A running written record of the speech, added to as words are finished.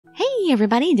Hey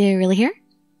everybody, Dirili here.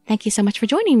 Thank you so much for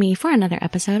joining me for another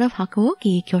episode of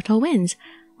Hakuoki Kyoto Winds.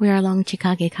 We are along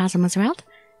Chikage Kazama's route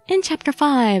in Chapter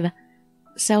 5.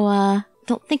 So,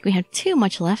 don't think we have too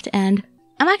much left, and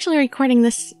I'm actually recording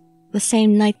this the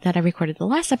same night that I recorded the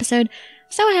last episode,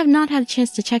 so I have not had a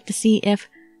chance to check to see if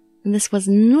this was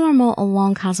normal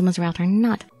along Kazama's route or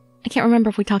not. I can't remember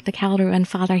if we talked to Kaoru and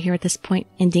Father here at this point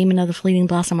in Demon of the Fleeting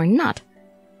Blossom or not.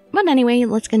 But anyway,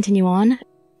 let's continue on.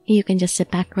 You can just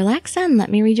sit back, relax, and let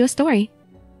me read you a story.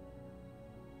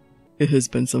 It has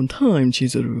been some time,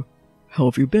 Chizuru. How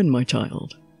have you been, my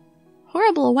child?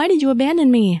 Horrible, why did you abandon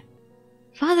me?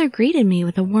 Father greeted me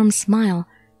with a warm smile,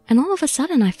 and all of a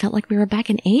sudden I felt like we were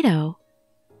back in Edo.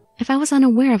 If I was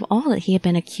unaware of all that he had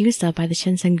been accused of by the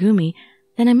Shinsengumi,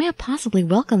 then I may have possibly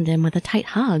welcomed him with a tight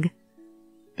hug.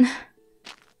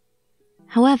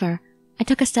 However, I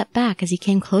took a step back as he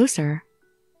came closer.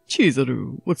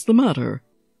 Chizuru, what's the matter?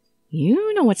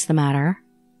 You know what's the matter.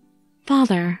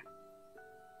 Father,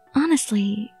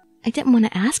 honestly, I didn't want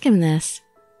to ask him this.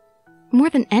 More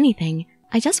than anything,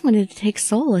 I just wanted to take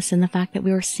solace in the fact that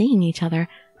we were seeing each other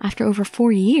after over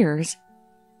 4 years.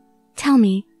 Tell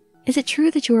me, is it true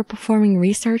that you were performing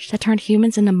research that turned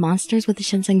humans into monsters with the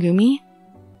Shinsengumi?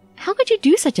 How could you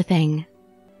do such a thing?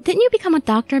 Didn't you become a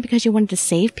doctor because you wanted to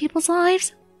save people's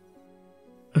lives?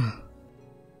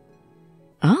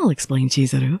 I'll explain,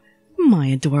 Chizuru. My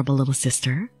adorable little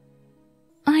sister.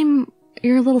 I'm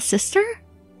your little sister?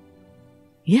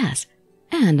 Yes,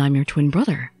 and I'm your twin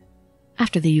brother.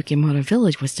 After the Yukimura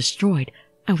village was destroyed,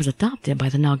 I was adopted by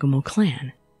the Nagumo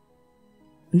clan.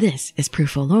 This is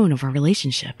proof alone of our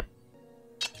relationship.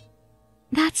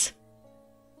 That's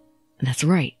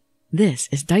right. This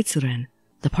is Daitsuren,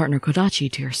 the partner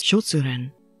Kodachi to your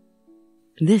Shotsuren.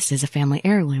 This is a family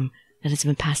heirloom that has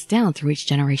been passed down through each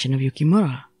generation of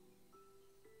Yukimura.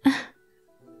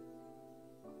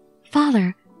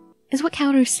 Father, is what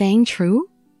Kaoru's saying true?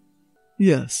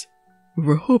 Yes. We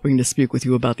were hoping to speak with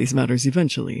you about these matters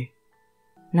eventually.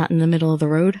 Not in the middle of the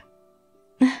road?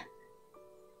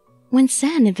 When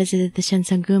Sen had visited the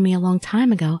Shinsengumi a long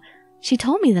time ago, she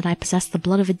told me that I possessed the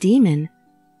blood of a demon.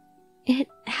 It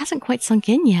hasn't quite sunk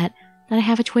in yet that I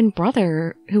have a twin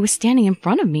brother who was standing in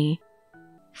front of me.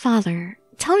 Father,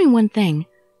 tell me one thing.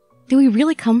 Do we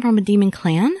really come from a demon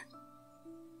clan?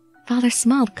 Father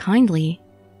smiled kindly.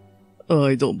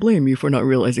 I don't blame you for not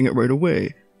realizing it right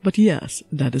away, but yes,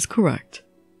 that is correct.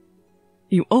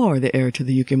 You are the heir to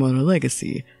the Yukimura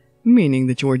legacy, meaning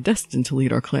that you are destined to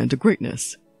lead our clan to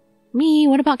greatness. Me?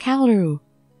 What about Kaoru?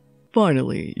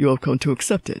 Finally, you have come to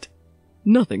accept it.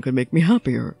 Nothing could make me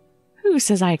happier. Who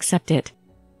says I accept it?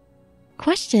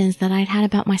 Questions that I'd had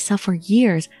about myself for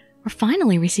years were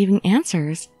finally receiving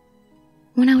answers.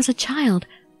 When I was a child,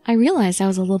 I realized I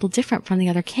was a little different from the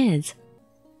other kids.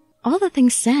 All the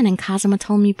things Sen and Kazama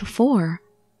told me before,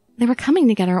 they were coming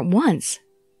together at once.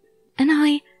 And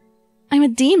I'm a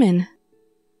demon.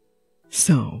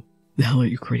 So, the hell are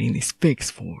you creating these fakes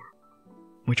for?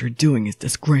 What you're doing is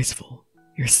disgraceful.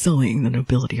 You're sullying the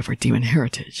nobility of our demon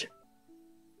heritage.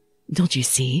 Don't you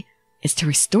see? It's to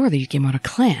restore the Yukimura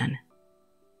clan.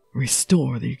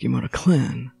 Restore the Yukimura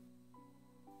clan?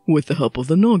 With the help of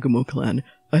the Nagumo clan,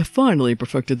 I have finally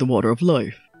perfected the Water of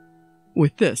Life.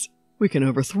 With this, we can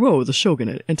overthrow the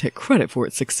shogunate and take credit for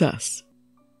its success.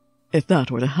 If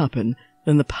that were to happen,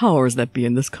 then the powers that be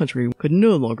in this country could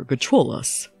no longer control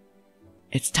us.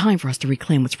 It's time for us to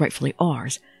reclaim what's rightfully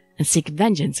ours, and seek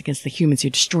vengeance against the humans who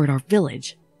destroyed our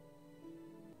village.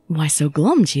 Why so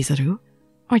glum, Chizuru?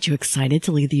 Aren't you excited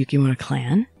to lead the Yukimura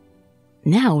clan?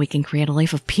 Now we can create a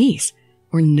life of peace,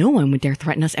 where no one would dare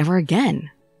threaten us ever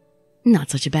again. Not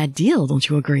such a bad deal, don't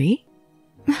you agree?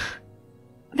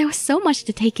 There was so much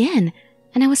to take in,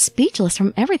 and I was speechless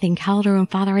from everything Kaoru and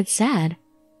Father had said.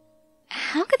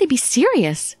 How could they be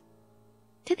serious?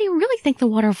 Did they really think the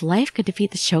Water of Life could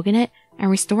defeat the shogunate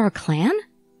and restore our clan?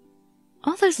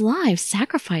 All those lives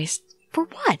sacrificed, for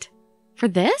what? For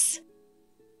this?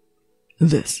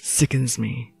 This sickens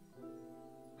me.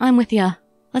 I'm with ya.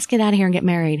 Let's get out of here and get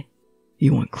married.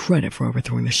 You want credit for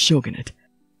overthrowing the shogunate.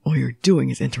 All you're doing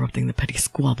is interrupting the petty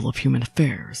squabble of human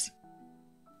affairs.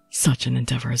 Such an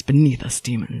endeavor is beneath us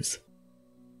demons.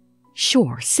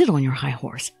 Sure, sit on your high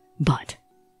horse, but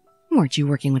weren't you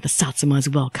working with the Satsuma as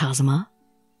well, Kazama?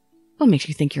 What makes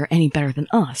you think you're any better than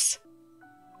us?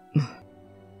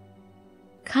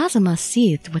 Kazama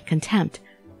seethed with contempt,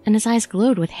 and his eyes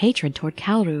glowed with hatred toward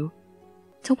Kaoru.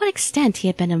 To what extent he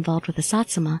had been involved with the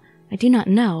Satsuma, I do not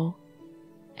know.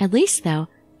 At least, though,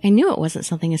 I knew it wasn't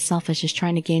something as selfish as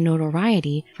trying to gain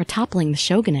notoriety for toppling the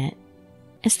shogunate.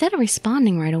 Instead of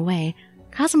responding right away,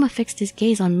 Kazama fixed his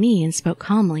gaze on me and spoke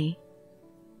calmly.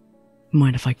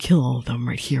 Mind if I kill all of them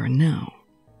right here and now?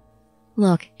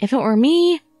 Look, if it were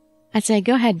me, I'd say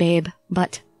go ahead, babe,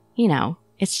 but, you know,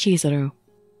 it's Chizuru.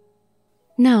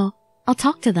 No, I'll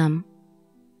talk to them.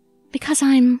 Because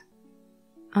I'm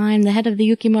the head of the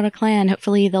Yukimura clan.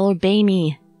 Hopefully they'll obey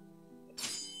me.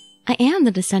 I am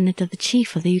the descendant of the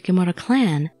chief of the Yukimura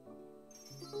clan.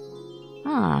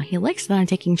 Ah, he likes that I'm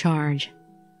taking charge.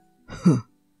 Huh.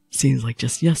 Seems like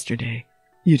just yesterday,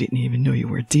 you didn't even know you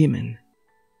were a demon.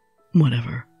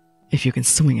 Whatever. If you can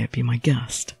swing it, be my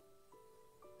guest.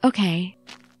 Okay.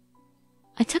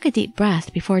 I took a deep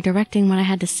breath before directing what I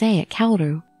had to say at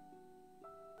Kaoru.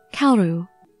 Kaoru,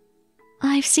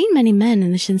 I've seen many men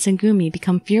in the Shinsengumi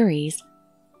become Furies,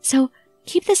 so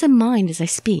keep this in mind as I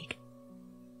speak.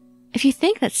 If you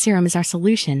think that serum is our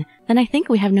solution, then I think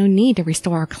we have no need to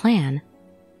restore our clan.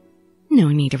 No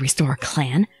need to restore our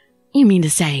clan? You mean to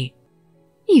say,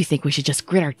 you think we should just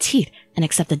grit our teeth and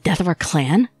accept the death of our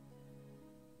clan?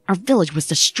 Our village was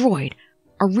destroyed,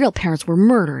 our real parents were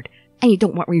murdered, and you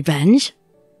don't want revenge?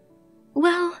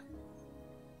 Well,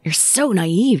 you're so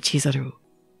naive, Chizuru.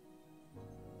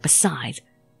 Besides,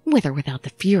 with or without the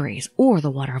Furies or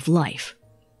the Water of Life,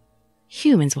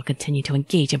 humans will continue to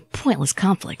engage in pointless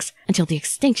conflicts until the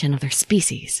extinction of their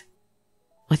species.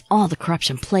 With all the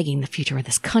corruption plaguing the future of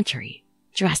this country,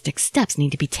 drastic steps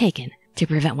need to be taken to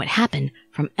prevent what happened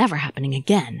from ever happening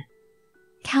again.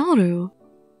 Kaoru.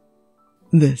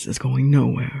 This is going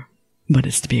nowhere, but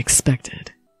it's to be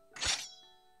expected.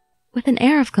 With an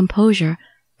air of composure,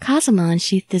 Kazama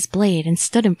unsheathed his blade and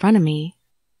stood in front of me.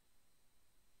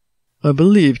 I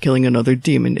believe killing another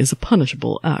demon is a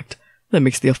punishable act that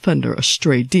makes the offender a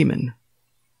stray demon.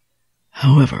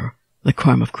 However, the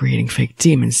crime of creating fake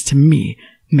demons to me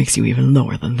makes you even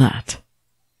lower than that.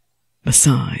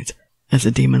 Besides, as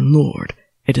a demon lord,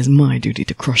 it is my duty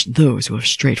to crush those who have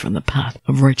strayed from the path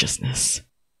of righteousness.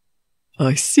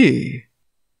 I see.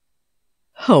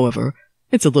 However,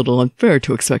 it's a little unfair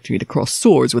to expect me to cross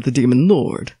swords with a demon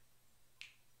lord.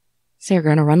 So you're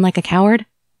gonna run like a coward?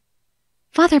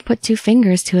 Father put 2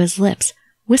 fingers to his lips,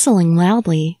 whistling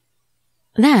loudly.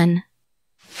 Then,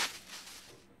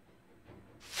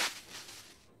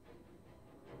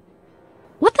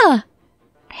 what the?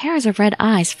 Pairs of red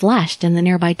eyes flashed in the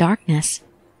nearby darkness.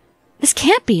 This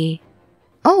can't be.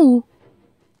 Oh.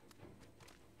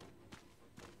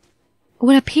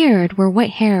 What appeared were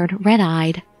white-haired,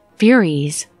 red-eyed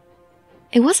Furies.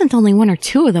 It wasn't only 1 or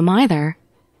 2 of them either.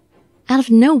 Out of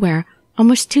nowhere,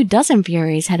 almost 24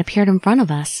 Furies had appeared in front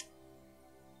of us.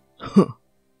 Huh.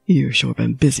 You've sure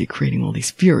been busy creating all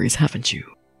these Furies, haven't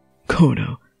you?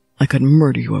 Kodo, I could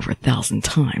murder you over 1,000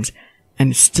 times,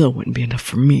 and it still wouldn't be enough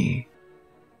for me.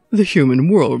 The human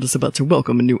world is about to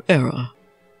welcome a new era.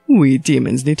 We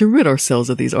demons need to rid ourselves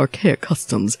of these archaic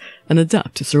customs and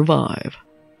adapt to survive.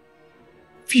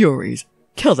 Furies,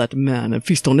 kill that man and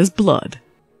feast on his blood.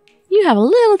 You have a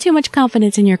little too much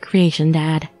confidence in your creation,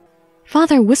 Dad.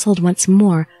 Father whistled once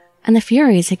more, and the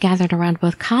Furies had gathered around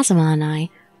both Kazama and I,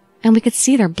 and we could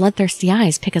see their bloodthirsty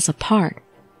eyes pick us apart.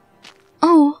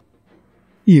 Oh!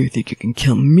 You think you can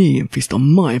kill me and feast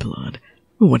on my blood?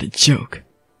 What a joke.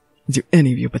 Do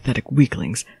any of you pathetic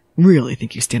weaklings really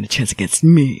think you stand a chance against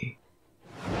me?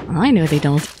 I know they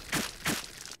don't.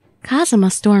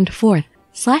 Kazama stormed forth,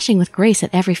 slashing with grace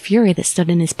at every Fury that stood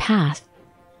in his path.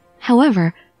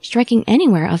 However, striking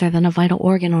anywhere other than a vital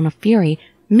organ on a Fury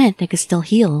meant they could still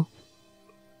heal.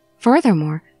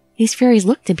 Furthermore, these Furies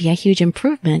looked to be a huge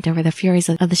improvement over the Furies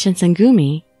of the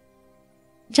Shinsengumi.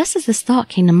 Just as this thought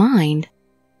came to mind.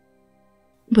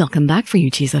 We'll come back for you,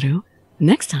 Chizuru.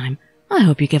 Next time, I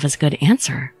hope you give us a good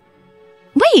answer.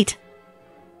 Wait!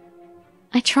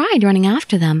 I tried running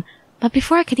after them, but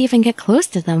before I could even get close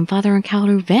to them, Father and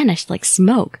Kaoru vanished like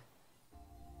smoke.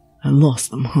 I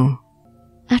lost them, huh?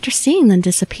 After seeing them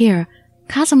disappear,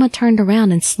 Kazama turned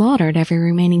around and slaughtered every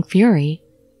remaining Fury.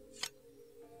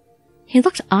 He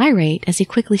looked irate as he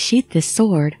quickly sheathed his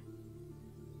sword.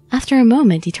 After a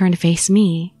moment, he turned to face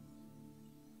me.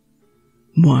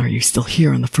 Why are you still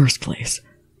here in the first place?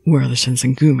 Where are the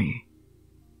Shinsengumi?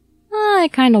 I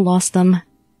kinda lost them.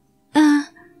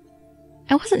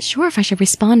 I wasn't sure if I should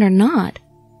respond or not.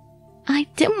 I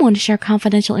didn't want to share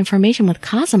confidential information with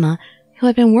Kazama, who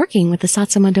had been working with the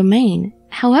Satsuma domain.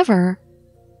 However,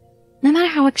 no matter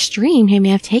how extreme he may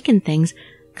have taken things,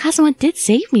 Kazama did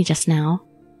save me just now.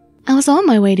 I was on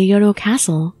my way to Yodo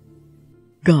Castle.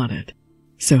 Got it.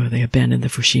 So they abandoned the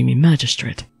Fushimi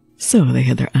magistrate. So they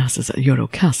hid their asses at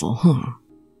Yodo Castle, huh?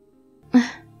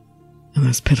 And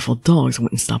those pitiful dogs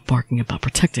wouldn't stop barking about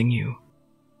protecting you.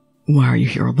 Why are you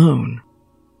here alone?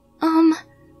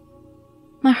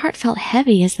 My heart felt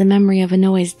heavy as the memory of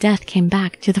Inoue's death came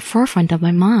back to the forefront of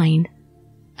my mind.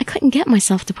 I couldn't get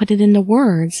myself to put it into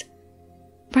words.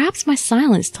 Perhaps my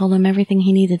silence told him everything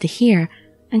he needed to hear,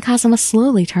 and Kazama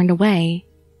slowly turned away.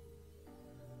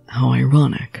 How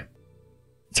ironic.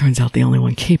 Turns out the only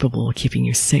one capable of keeping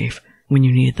you safe when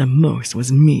you needed them most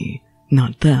was me,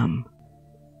 not them.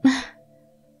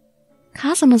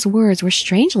 Kazama's words were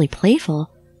strangely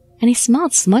playful, and he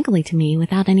smiled smugly to me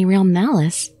without any real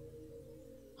malice.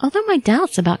 Although my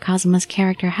doubts about Kazama's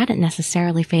character hadn't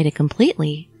necessarily faded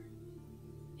completely.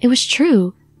 It was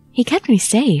true, he kept me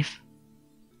safe.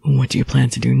 What do you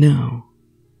plan to do now?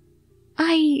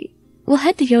 I will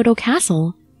head to Kyoto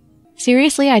Castle.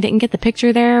 Seriously, I didn't get the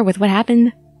picture there with what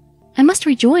happened. I must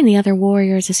rejoin the other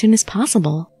warriors as soon as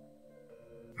possible.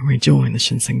 Rejoin the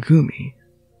Shinsengumi?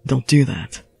 Don't do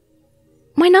that.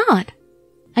 Why not?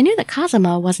 I knew that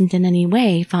Kazama wasn't in any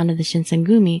way fond of the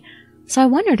Shinsengumi, so I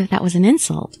wondered if that was an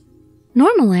insult.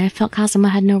 Normally, I felt Kazama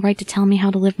had no right to tell me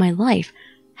how to live my life.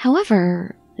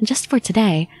 However, just for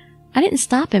today, I didn't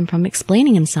stop him from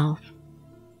explaining himself.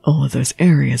 All of those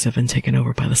areas have been taken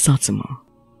over by the Satsuma.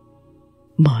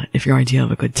 But if your idea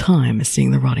of a good time is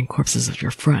seeing the rotting corpses of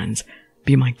your friends,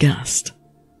 be my guest.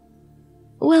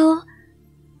 Well,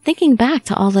 thinking back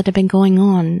to all that had been going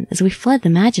on as we fled the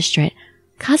magistrate,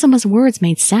 Kazama's words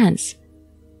made sense.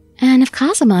 And if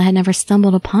Kazama had never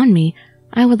stumbled upon me,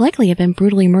 I would likely have been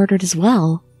brutally murdered as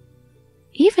well.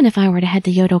 Even if I were to head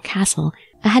to Kyoto Castle,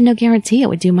 I had no guarantee it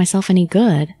would do myself any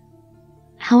good.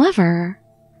 However...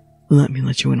 Let me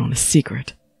let you in on a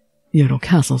secret. Kyoto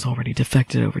Castle's already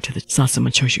defected over to the Satsuma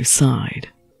Choshu side.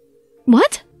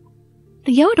 What?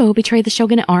 The Kyoto betrayed the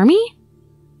shogunate army?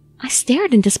 I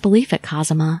stared in disbelief at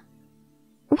Kazama.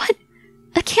 What?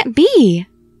 That can't be!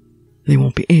 They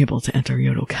won't be able to enter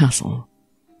Kyoto Castle.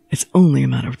 It's only a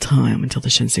matter of time until the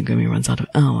Shinsengumi runs out of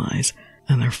allies,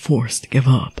 and they're forced to give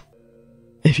up.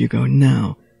 If you go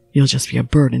now, you'll just be a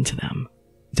burden to them.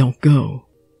 Don't go.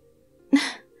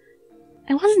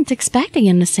 I wasn't expecting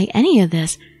him to say any of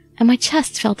this, and my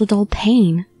chest felt a dull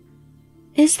pain.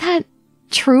 Is that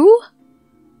true?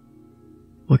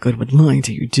 What good would lying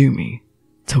to you do me?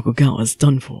 Tokugawa's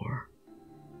done for.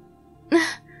 I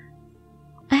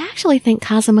actually think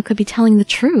Kazama could be telling the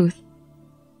truth.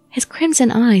 His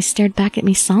crimson eyes stared back at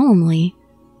me solemnly.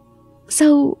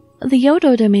 So, the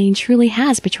Kyoto domain truly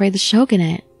has betrayed the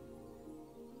shogunate.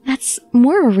 That's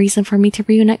more of a reason for me to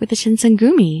reunite with the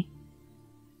Shinsengumi.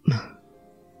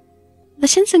 The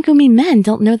Shinsengumi men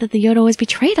don't know that the Kyoto has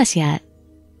betrayed us yet.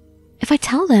 If I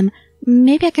tell them,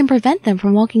 maybe I can prevent them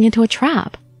from walking into a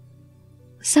trap.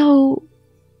 So,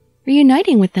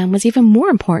 reuniting with them was even more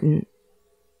important.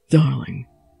 Darling,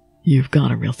 you've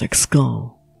got a real thick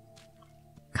skull.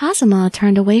 Kazama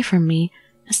turned away from me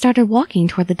and started walking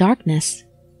toward the darkness.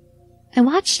 I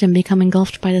watched him become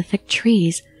engulfed by the thick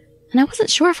trees, and I wasn't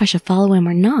sure if I should follow him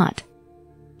or not.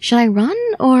 Should I run,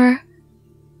 or...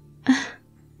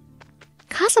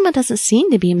 Kazama doesn't seem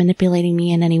to be manipulating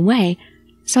me in any way,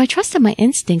 so I trusted my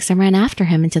instincts and ran after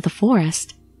him into the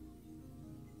forest.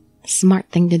 Smart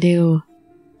thing to do.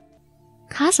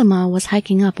 Kazama was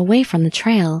hiking up away from the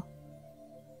trail.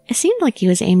 It seemed like he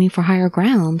was aiming for higher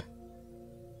ground.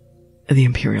 The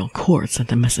Imperial Court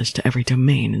sent a message to every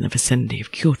domain in the vicinity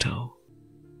of Kyoto.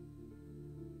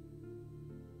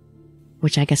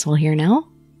 Which I guess we'll hear now?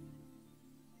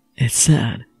 It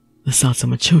said, the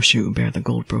Satsuma Choshu bear the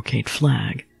gold brocade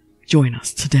flag. Join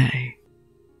us today.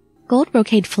 Gold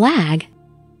brocade flag?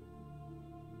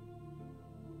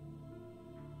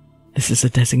 This is a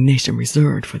designation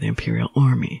reserved for the Imperial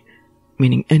Army,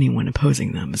 meaning anyone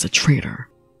opposing them is a traitor.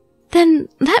 Then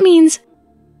that means...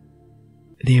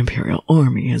 The Imperial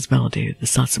Army has validated the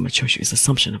Satsuma Choshu's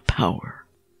assumption of power.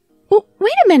 Well,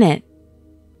 wait a minute!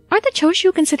 Aren't the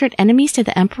Choshu considered enemies to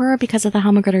the Emperor because of the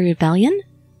Hamagata Rebellion?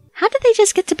 How did they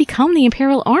just get to become the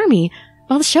Imperial Army,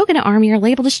 while the Shogunate Army are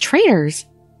labeled as traitors?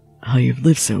 How you've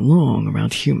lived so long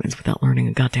around humans without learning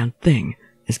a goddamn thing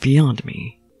is beyond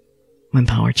me. When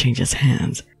power changes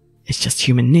hands, it's just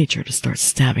human nature to start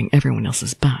stabbing everyone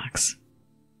else's backs.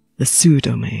 The Su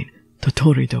domain,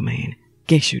 Totori domain,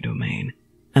 Geishu domain,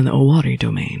 and the Owari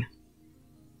domain.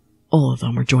 All of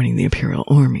them are joining the Imperial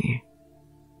Army.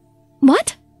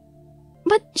 What?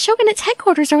 But Shogunate's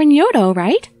headquarters are in Kyoto,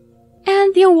 right?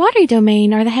 And the Owari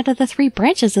domain are the head of the 3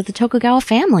 branches of the Tokugawa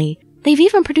family. They've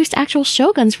even produced actual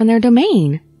shoguns from their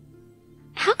domain.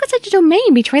 How could such a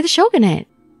domain betray the shogunate?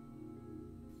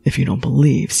 If you don't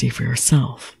believe, see for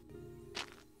yourself.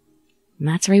 And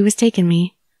that's where he was taking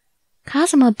me.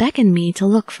 Kazama beckoned me to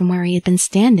look from where he had been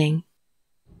standing.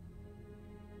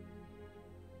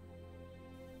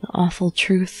 The awful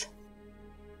truth.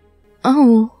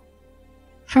 Oh.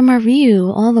 From our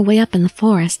view all the way up in the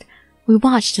forest, we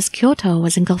watched as Kyoto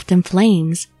was engulfed in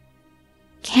flames.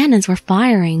 Cannons were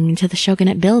firing into the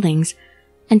shogunate buildings,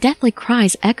 and deathly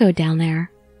cries echoed down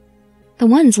there. The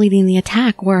ones leading the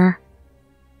attack were...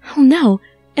 Oh no,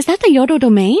 is that the Yodo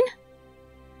domain?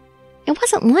 It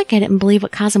wasn't like I didn't believe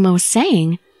what Kazama was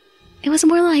saying. It was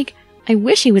more like, I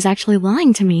wish he was actually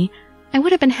lying to me. I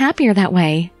would have been happier that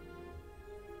way.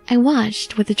 I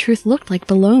watched what the truth looked like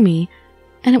below me,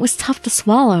 and it was tough to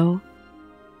swallow.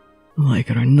 Like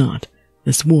it or not,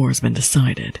 this war has been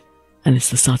decided, and it's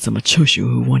the Satsuma Choshu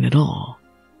who won it all.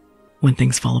 When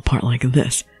things fall apart like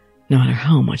this, no matter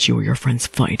how much you or your friends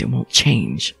fight, it won't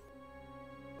change.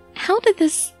 How did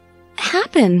this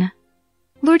happen?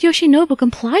 Lord Yoshinobu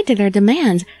complied to their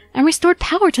demands and restored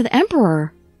power to the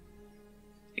Emperor.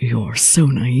 You're so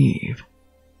naive.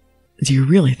 Do you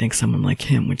really think someone like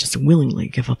him would just willingly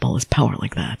give up all his power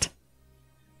like that?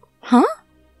 Huh?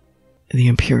 The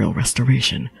Imperial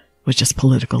Restoration was just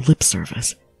political lip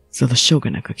service, so the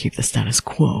shogunate could keep the status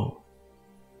quo.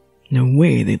 No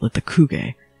way they'd let the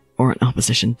Kuge or an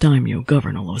opposition daimyo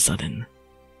govern all of a sudden.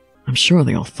 I'm sure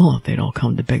they all thought they'd all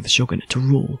come to beg the shogunate to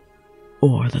rule,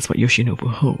 or that's what Yoshinobu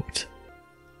hoped.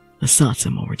 The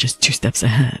Satsuma were just 2 steps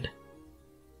ahead.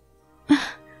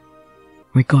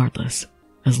 Regardless,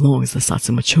 as long as the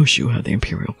Satsuma Choshu have the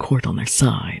imperial court on their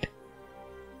side,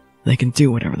 they can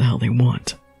do whatever the hell they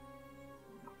want.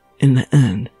 In the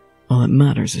end, all that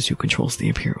matters is who controls the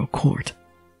imperial court.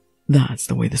 That's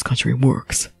the way this country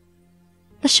works.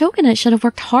 The shogunate should have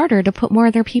worked harder to put more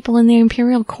of their people in the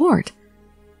imperial court.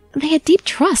 They had deep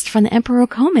trust from the Emperor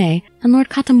Kome and Lord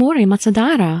Katamori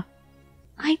Matsudaira.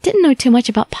 I didn't know too much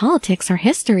about politics or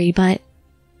history, but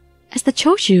as the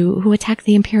Choshu who attacked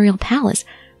the imperial palace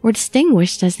were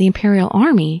distinguished as the imperial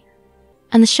army,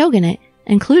 and the shogunate,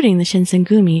 including the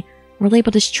Shinsengumi, were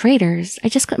labeled as traitors, I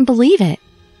just couldn't believe it.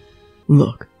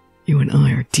 Look, you and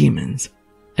I are demons.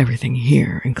 Everything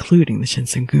here, including the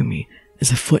Shinsengumi,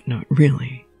 is a footnote,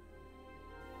 really.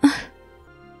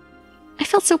 I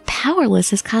felt so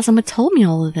powerless as Kazama told me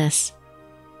all of this.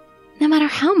 No matter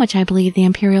how much I believed the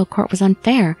imperial court was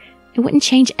unfair, it wouldn't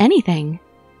change anything.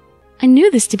 I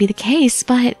knew this to be the case,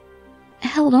 but I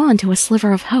held on to a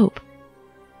sliver of hope.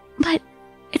 But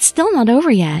it's still not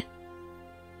over yet.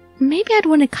 Maybe I'd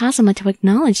wanted Kazama to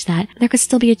acknowledge that there could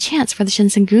still be a chance for the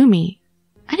Shinsengumi.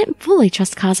 I didn't fully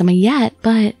trust Kazama yet,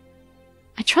 but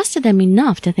I trusted him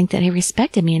enough to think that he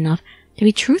respected me enough to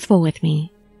be truthful with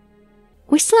me.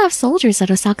 We still have soldiers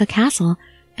at Osaka Castle.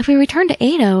 If we return to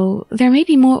Edo, there may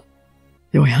be more—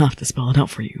 Do I have to spell it out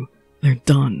for you? They're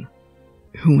done.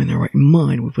 Who in their right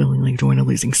mind would willingly join a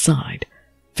losing side?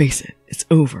 Face it, it's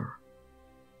over.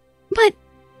 But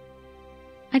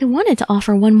I'd wanted to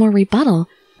offer one more rebuttal,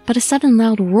 but a sudden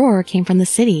loud roar came from the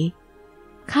city.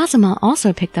 Kazama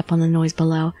also picked up on the noise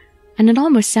below, and it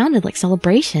almost sounded like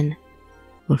celebration.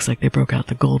 Looks like they broke out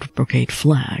the gold brocade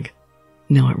flag.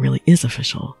 Now it really is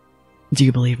official. Do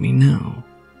you believe me now?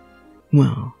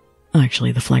 Well,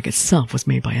 actually the flag itself was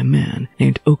made by a man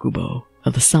named Okubo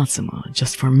of the Satsuma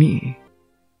just for me.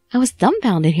 I was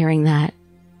dumbfounded hearing that.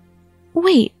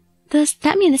 Wait, does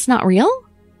that mean it's not real?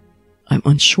 I'm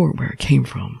unsure where it came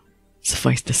from.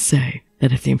 Suffice to say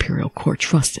that if the imperial court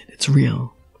trusts it, it's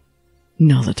real.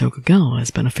 Now that Tokugawa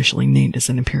has been officially named as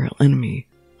an imperial enemy,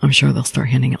 I'm sure they'll start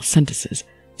handing out sentences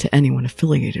to anyone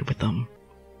affiliated with them.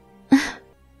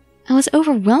 I was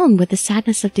overwhelmed with the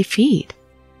sadness of defeat.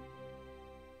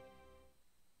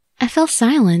 I fell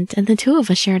silent, and the two of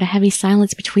us shared a heavy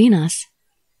silence between us.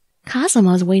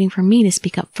 Kazama was waiting for me to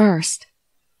speak up first.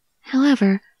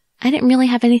 However, I didn't really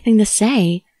have anything to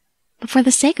say, but for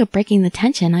the sake of breaking the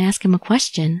tension, I asked him a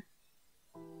question.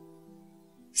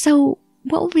 So,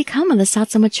 what will become of the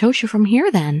Satsuma Choshu from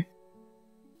here then?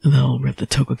 They'll rip the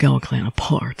Tokugawa clan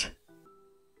apart.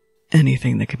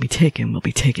 Anything that can be taken will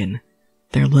be taken.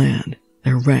 Their land,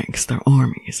 their ranks, their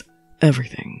armies,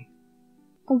 everything.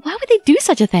 Why would they do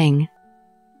such a thing?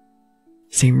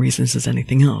 Same reasons as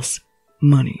anything else.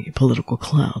 Money, political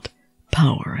clout,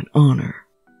 power, and honor.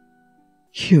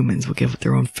 Humans will give up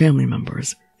their own family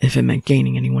members if it meant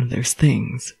gaining any one of those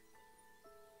things.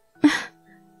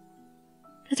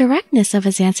 The directness of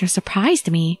his answer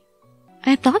surprised me.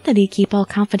 I thought that he'd keep all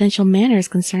confidential matters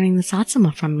concerning the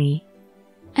Satsuma from me.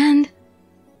 And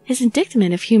his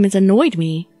indictment of humans annoyed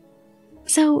me.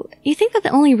 So, you think that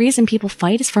the only reason people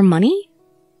fight is for money?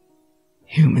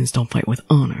 Humans don't fight with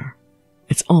honor.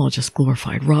 It's all just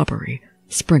glorified robbery,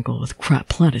 sprinkled with crap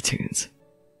platitudes.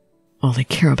 All they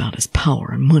care about is power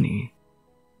and money.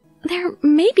 There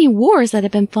may be wars that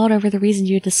have been fought over the reasons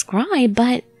you describe,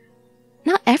 but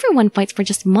not everyone fights for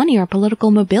just money or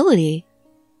political mobility.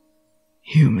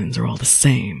 Humans are all the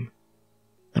same.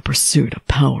 The pursuit of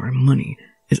power and money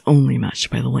is only matched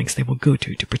by the lengths they will go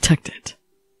to protect it.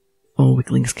 All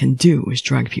weaklings can do is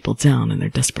drag people down in their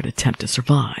desperate attempt to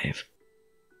survive.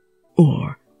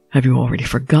 Or have you already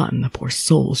forgotten the poor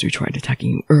souls who tried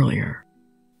attacking you earlier?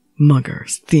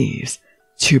 Muggers, thieves,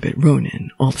 two-bit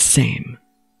ronin, all the same.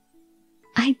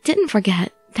 I didn't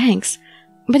forget, thanks.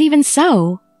 But even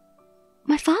so,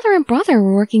 my father and brother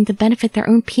were working to benefit their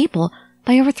own people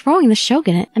by overthrowing the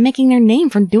shogunate and making their name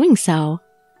from doing so.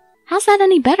 How's that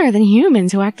any better than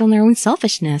humans who act on their own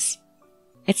selfishness?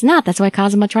 It's not, that's why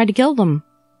Kazama tried to kill them.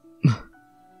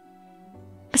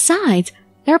 Besides,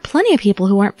 there are plenty of people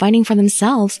who aren't fighting for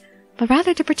themselves, but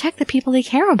rather to protect the people they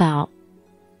care about.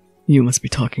 You must be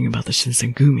talking about the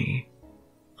Shinsengumi.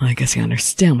 I guess you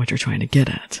understand what you're trying to get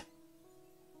at.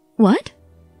 What?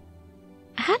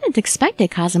 I hadn't expected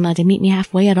Kazama to meet me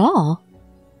halfway at all.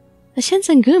 The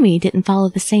Shinsengumi didn't follow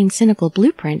the same cynical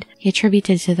blueprint he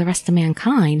attributed to the rest of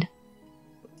mankind.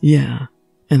 Yeah,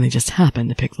 and they just happened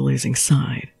to pick the losing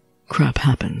side. Crap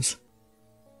happens.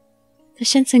 The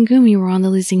Shinsengumi were on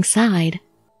the losing side.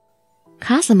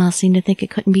 Kazama seemed to think it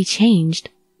couldn't be changed.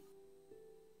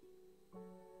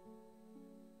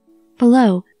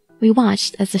 Below, we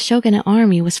watched as the shogunate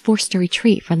army was forced to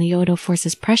retreat from the Odo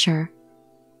force's pressure.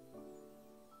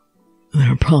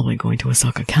 They're probably going to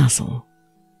Osaka Castle.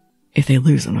 If they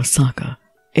lose in Osaka,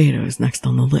 Edo's next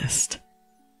on the list.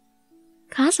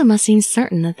 Kazama seemed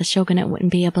certain that the shogunate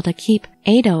wouldn't be able to keep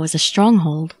Edo as a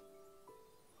stronghold.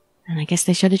 And I guess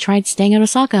they should have tried staying at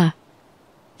Osaka.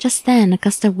 Just then, a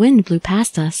gust of wind blew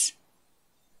past us.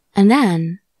 And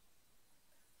then...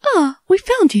 "Ah, we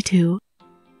found you two.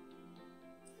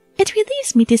 It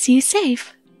relieves me to see you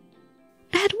safe.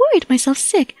 I had worried myself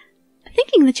sick,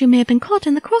 thinking that you may have been caught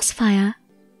in the crossfire.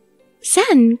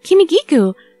 Sen,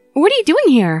 Kimigiku, what are you doing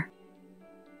here?"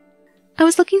 "I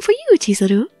was looking for you,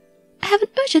 Chizuru. I have an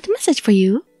urgent message for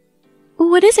you."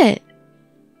 "What is it?"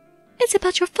 "It's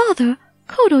about your father,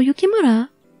 Kodo Yukimura."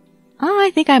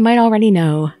 "I think I might already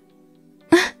know."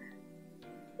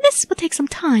 "This will take some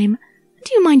time.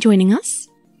 Do you mind joining us?"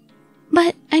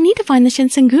 "But I need to find the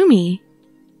Shinsengumi."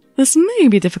 This may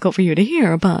be difficult for you to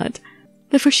hear, but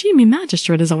the Fushimi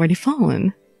magistrate has already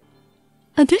fallen.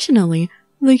 Additionally,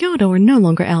 the Yodo are no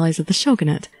longer allies of the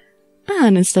shogunate,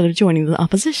 and instead of joining the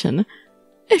opposition,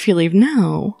 if you leave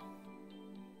now...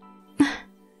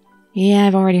 Yeah,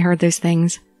 I've already heard those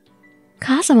things.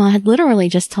 Kazama had literally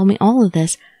just told me all of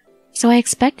this, so I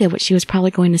expected what she was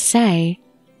probably going to say.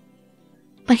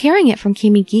 But hearing it from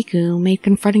Kimigiku made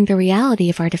confronting the reality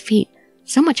of our defeat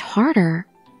so much harder.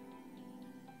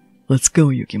 Let's go,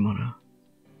 Yukimura.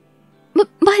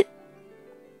 But...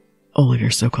 All of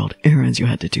your so-called errands you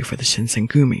had to do for the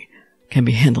Shinsengumi can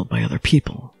be handled by other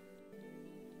people.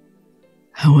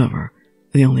 However,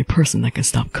 the only person that can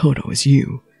stop Kodo is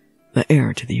you, the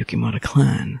heir to the Yukimura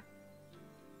clan.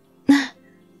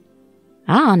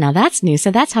 Ah, now that's new, so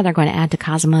that's how they're going to add to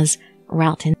Kazama's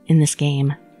route in this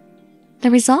game. The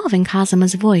resolve in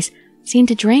Kazama's voice seemed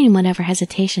to drain whatever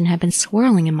hesitation had been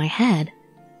swirling in my head.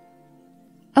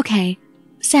 "Okay,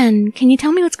 Sen, can you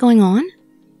tell me what's going on?"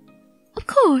 "Of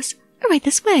course, right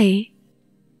this way."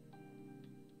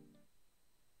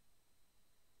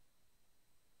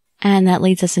 And that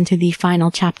leads us into the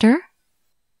final chapter.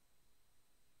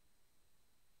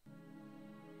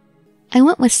 I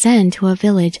went with Sen to a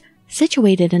village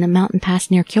situated in a mountain pass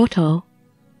near Kyoto.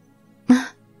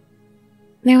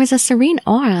 There was a serene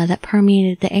aura that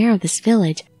permeated the air of this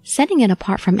village, setting it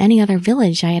apart from any other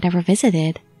village I had ever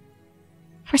visited.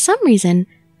 For some reason,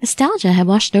 nostalgia had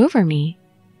washed over me.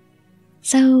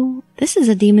 So, this is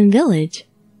a demon village.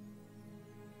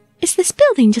 "It's this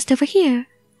building just over here.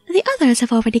 The others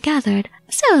have already gathered,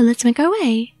 so let's make our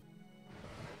way."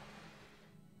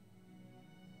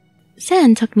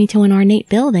 Sen took me to an ornate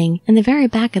building in the very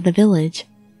back of the village.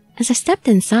 As I stepped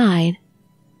inside...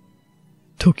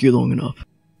 Took you long enough.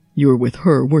 You were with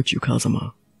her, weren't you,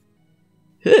 Kazama?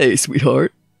 Hey,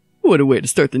 sweetheart. What a way to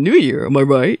start the new year, am I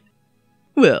right?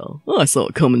 Well, I saw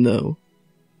it coming, though.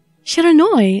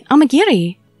 Shiranoi,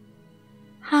 Amagiri.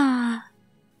 Ah,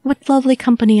 what lovely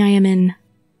company I am in.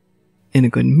 In a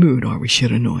good mood, are we,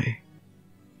 Shiranoi?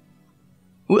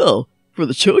 Well, for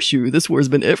the Choshu, this war's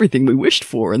been everything we wished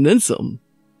for, and then some.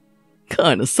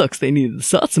 Kinda sucks they needed the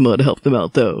Satsuma to help them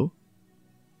out, though.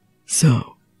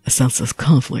 So, a senseless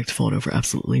conflict fought over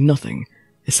absolutely nothing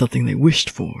is something they wished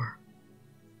for.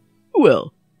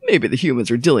 Well, maybe the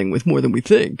humans are dealing with more than we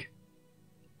think.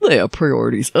 They have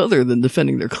priorities other than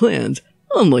defending their clans,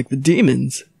 unlike the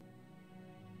demons.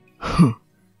 Huh,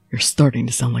 you're starting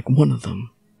to sound like one of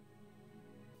them.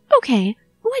 Okay,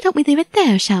 why don't we leave it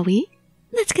there, shall we?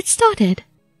 Let's get started.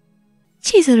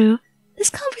 Chizuru, this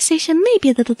conversation may be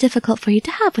a little difficult for you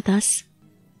to have with us.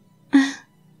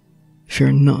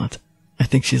 Fear not. I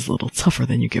think she's a little tougher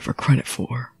than you give her credit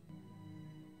for.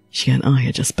 She and I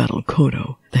had just battled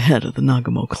Kodo, the head of the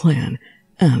Nagumo clan,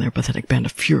 and their pathetic band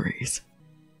of furies.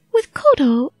 With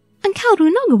Kodo and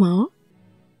Kaoru Nagumo?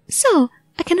 So,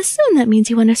 I can assume that means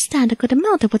you understand a good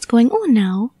amount of what's going on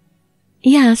now.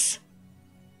 Yes.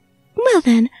 Well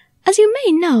then, as you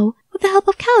may know, with the help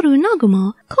of Kaoru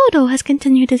Nagumo, Kodo has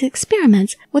continued his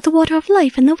experiments with the water of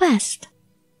life in the west.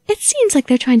 It seems like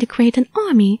they're trying to create an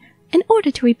army in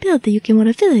order to rebuild the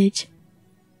Yukimura village.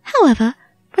 However,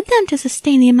 for them to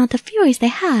sustain the amount of furies they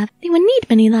have, they would need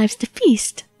many lives to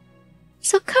feast.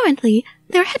 So currently,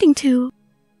 they're heading to...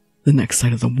 the next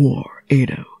site of the war,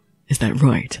 Edo. Is that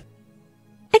right?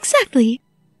 Exactly.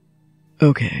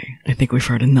 Okay, I think we've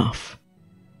heard enough.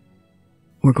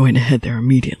 We're going to head there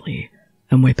immediately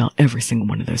and wipe out every single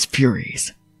one of those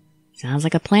furies. Sounds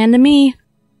like a plan to me.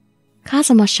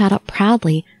 Kazama shot up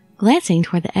proudly, glancing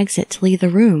toward the exit to leave the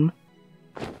room.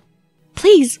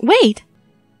 Please, wait!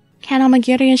 Can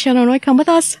Amagiri and Shiranui come with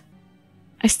us?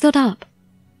 I stood up.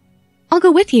 I'll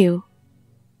go with you.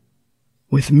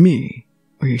 With me?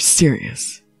 Are you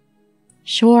serious?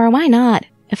 Sure, why not?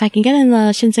 If I can get in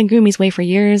the Shinsengumi's way for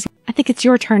years, I think it's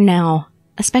your turn now.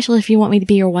 Especially if you want me to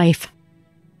be your wife.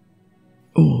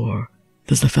 Or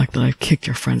does the fact that I've kicked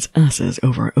your friends' asses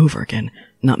over and over again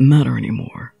not matter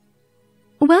anymore?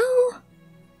 Well,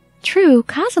 true,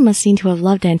 Kazama seemed to have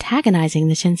loved antagonizing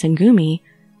the Shinsengumi,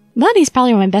 but he's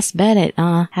probably my best bet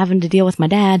at having to deal with my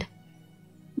dad.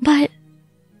 But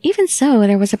even so,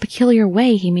 there was a peculiar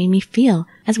way he made me feel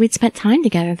as we'd spent time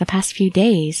together the past few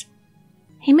days.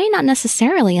 He may not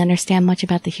necessarily understand much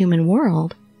about the human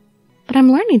world, but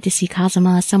I'm learning to see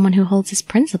Kazama as someone who holds his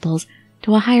principles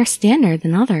to a higher standard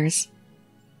than others.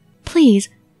 Please,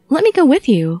 let me go with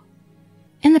you.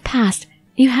 In the past,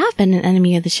 you have been an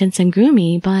enemy of the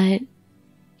Shinsengumi, but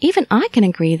even I can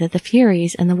agree that the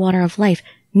Furies and the Water of Life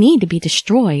need to be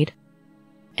destroyed.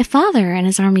 If Father and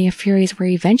his army of Furies were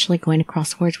eventually going to cross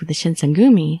swords with the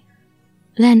Shinsengumi,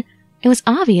 then it was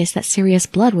obvious that serious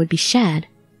blood would be shed.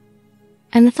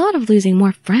 And the thought of losing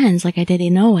more friends like I did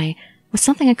Inoue was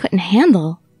something I couldn't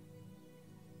handle.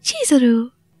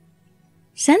 Chizuru!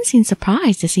 Sen seemed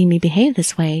surprised to see me behave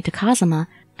this way to Kazama,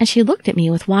 and she looked at me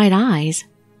with wide eyes.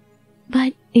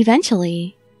 But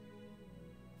eventually...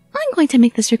 I'm going to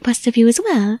make this request of you as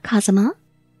well, Kazama.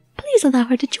 Please allow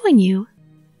her to join you.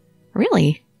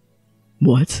 Really?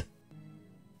 What?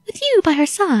 With you by her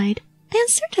side, I am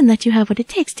certain that you have what it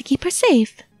takes to keep her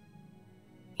safe.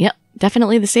 Yep,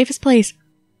 definitely the safest place.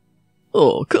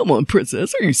 Oh, come on,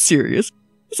 princess, are you serious?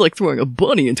 It's like throwing a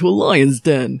bunny into a lion's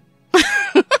den.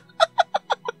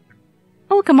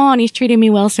 Oh, come on, he's treating me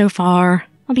well so far.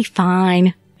 I'll be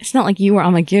fine. It's not like you or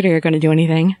Amagiri are going to do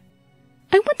anything.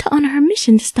 I want to honor her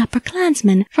mission to stop her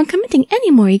clansmen from committing any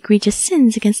more egregious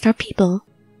sins against our people.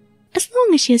 As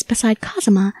long as she is beside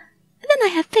Kazama, then I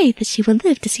have faith that she will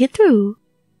live to see it through.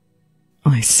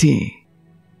 I see.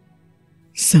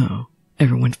 So,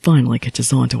 everyone finally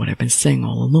catches on to what I've been saying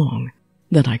all along,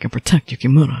 that I can protect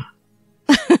Yukimura.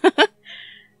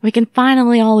 We can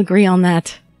finally all agree on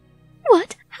that.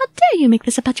 What? How dare you make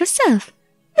this about yourself?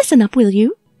 Listen up, will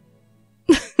you?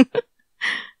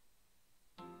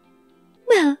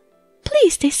 Well,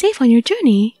 please stay safe on your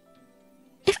journey.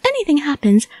 If anything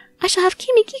happens, I shall have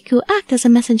Kimikiku act as a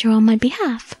messenger on my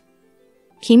behalf.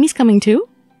 Kimi's coming too?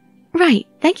 Right,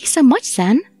 thank you so much,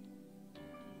 Sen.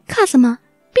 Kazama,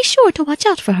 be sure to watch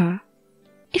out for her.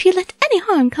 If you let any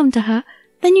harm come to her,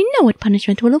 then you know what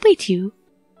punishment will await you.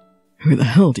 Who the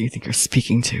hell do you think you're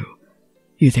speaking to?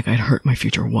 You think I'd hurt my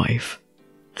future wife?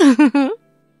 What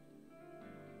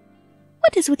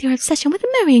is with your obsession with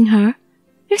marrying her?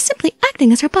 You're simply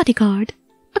acting as her bodyguard.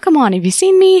 Oh, come on, have you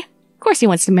seen me? Of course he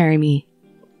wants to marry me.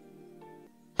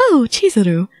 Oh,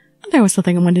 Chizuru, there was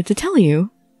something I wanted to tell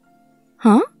you.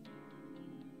 Huh?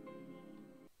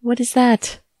 What is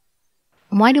that?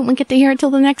 Why didn't we get to hear it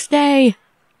till the next day?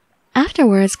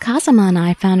 Afterwards, Kazama and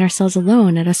I found ourselves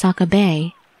alone at Osaka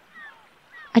Bay.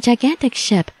 A gigantic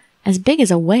ship, as big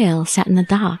as a whale, sat in the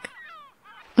dock.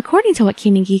 According to what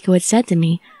Kimigiku had said to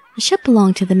me, the ship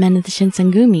belonged to the men of the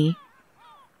Shinsengumi.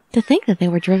 To think that they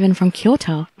were driven from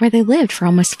Kyoto, where they lived for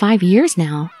almost 5 years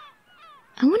now.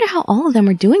 I wonder how all of them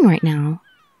are doing right now.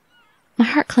 My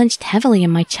heart clenched heavily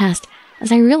in my chest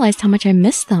as I realized how much I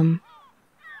missed them.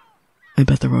 I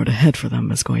bet the road ahead for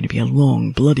them is going to be a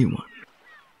long, bloody one.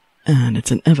 And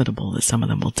it's inevitable that some of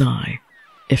them will die,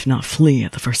 if not flee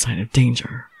at the first sign of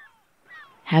danger.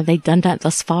 Have they done that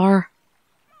thus far?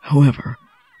 However,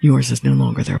 yours is no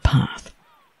longer their path.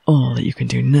 All that you can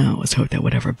do now is hope that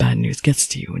whatever bad news gets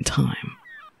to you in time.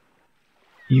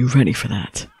 You ready for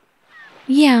that?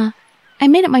 Yeah, I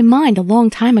made up my mind a long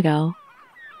time ago.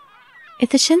 If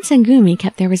the Shinsengumi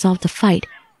kept their resolve to fight,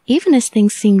 even as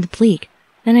things seemed bleak,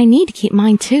 then I need to keep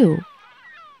mine too.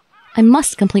 I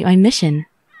must complete my mission.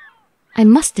 I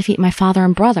must defeat my father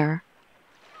and brother.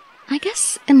 I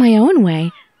guess, in my own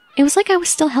way, it was like I was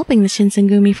still helping the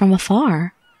Shinsengumi from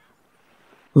afar.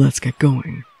 Let's get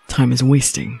going. Time is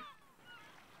wasting.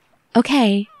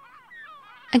 Okay.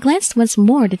 I glanced once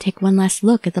more to take one last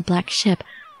look at the black ship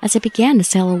as it began to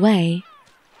sail away.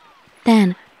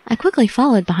 Then, I quickly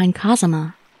followed behind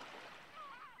Kazama.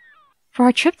 For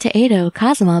our trip to Edo,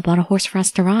 Kazama bought a horse for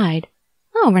us to ride.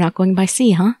 Oh, we're not going by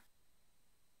sea, huh?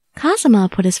 Kazama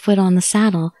put his foot on the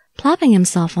saddle, plopping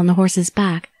himself on the horse's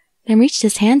back, then reached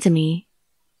his hand to me.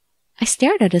 I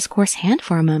stared at his coarse hand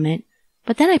for a moment,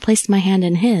 but then I placed my hand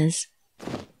in his.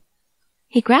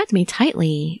 He grabbed me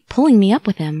tightly, pulling me up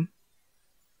with him.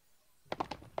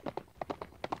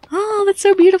 Oh, that's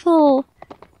so beautiful!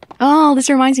 Oh, this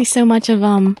reminds me so much of,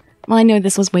 well, I know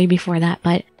this was way before that,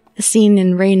 but the scene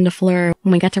in Rain de Fleur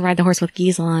when we got to ride the horse with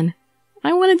Gislan.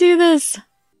 I want to do this!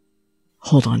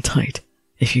 Hold on tight.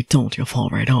 If you don't, you'll fall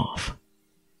right off.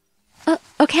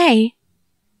 Okay.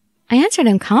 I answered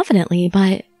him confidently,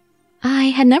 but I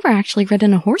had never actually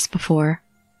ridden a horse before.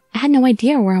 I had no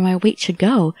idea where my weight should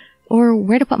go, or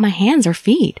where to put my hands or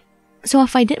feet. So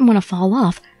if I didn't want to fall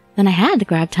off, then I had to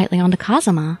grab tightly onto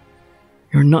Kazama.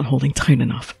 You're not holding tight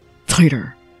enough.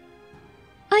 Tighter.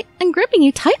 I'm gripping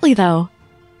you tightly, though.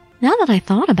 Now that I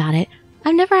thought about it,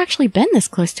 I've never actually been this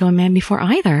close to a man before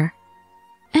either.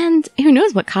 And who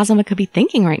knows what Kazama could be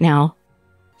thinking right now.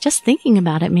 Just thinking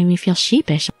about it made me feel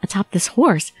sheepish atop this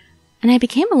horse, and I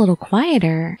became a little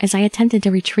quieter as I attempted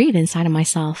to retreat inside of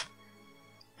myself.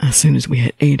 As soon as we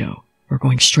hit Edo, we're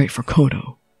going straight for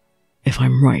Kodo. If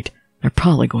I'm right, they're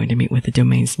probably going to meet with the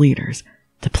domain's leaders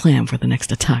to plan for the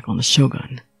next attack on the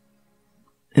Shogun.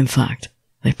 In fact,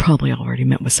 they've probably already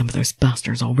met with some of those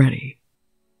bastards already.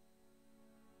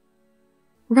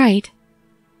 Right.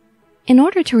 In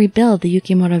order to rebuild the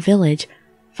Yukimura village,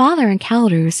 Father and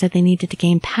Kaoru said they needed to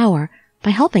gain power by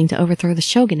helping to overthrow the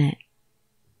shogunate.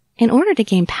 In order to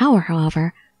gain power,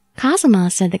 however, Kazama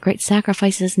said that great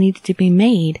sacrifices needed to be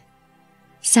made.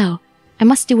 So, I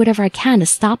must do whatever I can to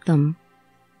stop them.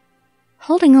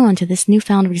 Holding on to this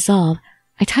newfound resolve,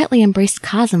 I tightly embraced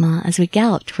Kazama as we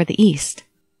galloped toward the east.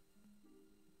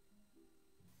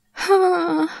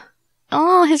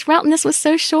 Oh, his routeness was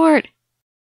so short.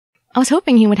 I was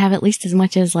hoping he would have at least as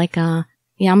much as,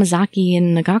 Yamazaki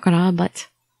and Nagakura, but...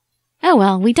 Oh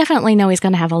well, we definitely know he's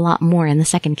going to have a lot more in the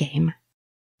second game.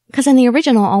 Because in the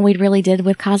original, all we really did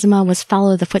with Kazama was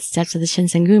follow the footsteps of the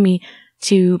Shinsengumi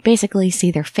to basically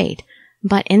see their fate.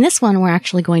 But in this one, we're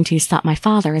actually going to stop my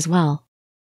father as well.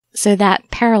 So that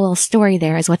parallel story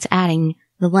there is what's adding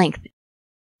the length.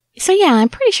 So yeah, I'm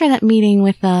pretty sure that meeting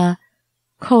with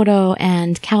Kodo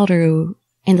and Kaoru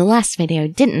in the last video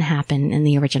didn't happen in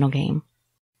the original game.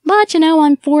 But,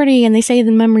 I'm 40 and they say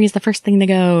the memory is the first thing to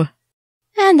go.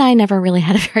 And I never really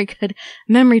had a very good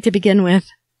memory to begin with,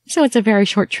 so it's a very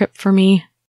short trip for me.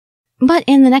 But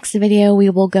in the next video, we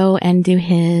will go and do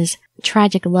his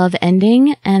tragic love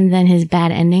ending and then his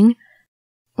bad ending.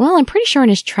 Well, I'm pretty sure in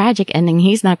his tragic ending,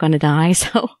 he's not going to die,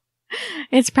 so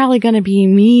it's probably going to be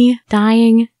me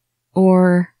dying,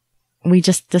 or we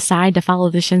just decide to follow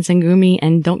the Shinsengumi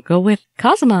and don't go with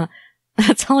Kazama.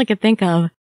 That's all I could think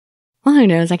of. Well, who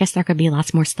knows? I guess there could be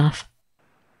lots more stuff.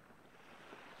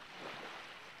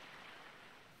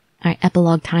 Alright,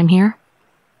 epilogue time here.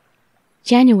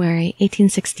 January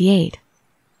 1868.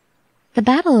 The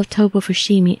Battle of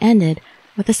Toba-Fushimi ended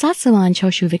with the Satsuma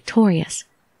Choshu victorious.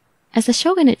 As the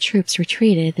shogunate troops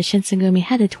retreated, the Shinsengumi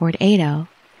headed toward Edo.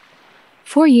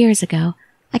 4 years ago,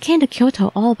 I came to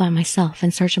Kyoto all by myself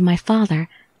in search of my father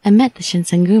and met the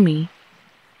Shinsengumi.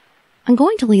 I'm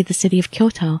going to leave the city of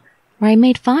Kyoto, where I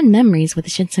made fond memories with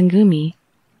the Shinsengumi.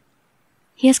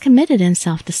 He has committed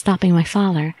himself to stopping my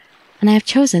father, and I have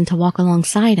chosen to walk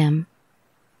alongside him.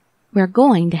 We're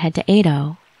going to head to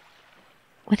Edo,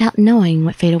 without knowing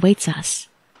what fate awaits us.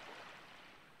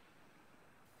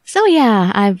 So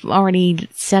yeah, I've already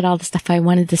said all the stuff I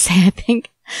wanted to say, I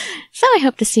think. So I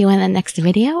hope to see you in the next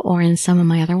video, or in some of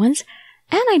my other ones,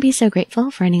 and I'd be so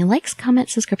grateful for any likes,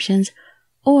 comments, subscriptions,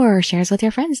 or shares with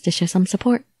your friends to show some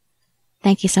support.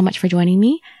 Thank you so much for joining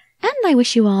me, and I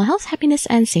wish you all health, happiness,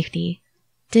 and safety.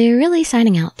 Dirili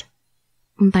signing out.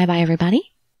 Bye bye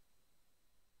everybody.